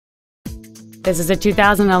This is a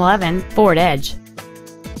 2011 Ford Edge.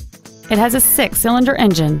 It has a 6-cylinder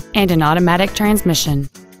engine and an automatic transmission.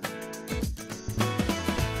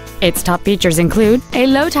 Its top features include a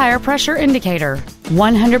low tire pressure indicator,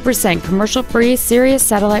 100% commercial-free Sirius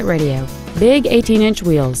satellite radio, big 18-inch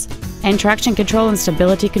wheels, and traction control and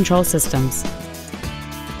stability control systems.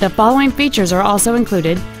 The following features are also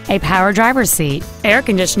included: a power driver's seat, air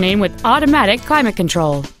conditioning with automatic climate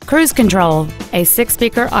control, cruise control, a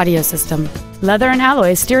 6-speaker audio system, leather and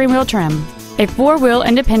alloy steering wheel trim, a 4-wheel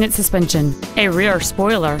independent suspension, a rear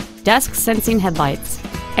spoiler, dusk sensing headlights,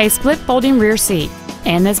 a split folding rear seat,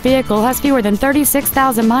 and this vehicle has fewer than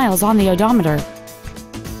 36,000 miles on the odometer.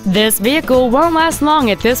 This vehicle won't last long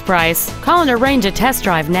at this price. Call and arrange a test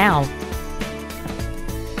drive now.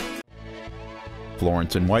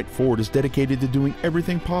 Florence and White Ford is dedicated to doing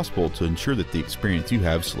everything possible to ensure that the experience you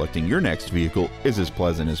have selecting your next vehicle is as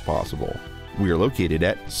pleasant as possible. We are located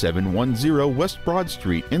at 710 West Broad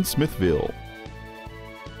Street in Smithville.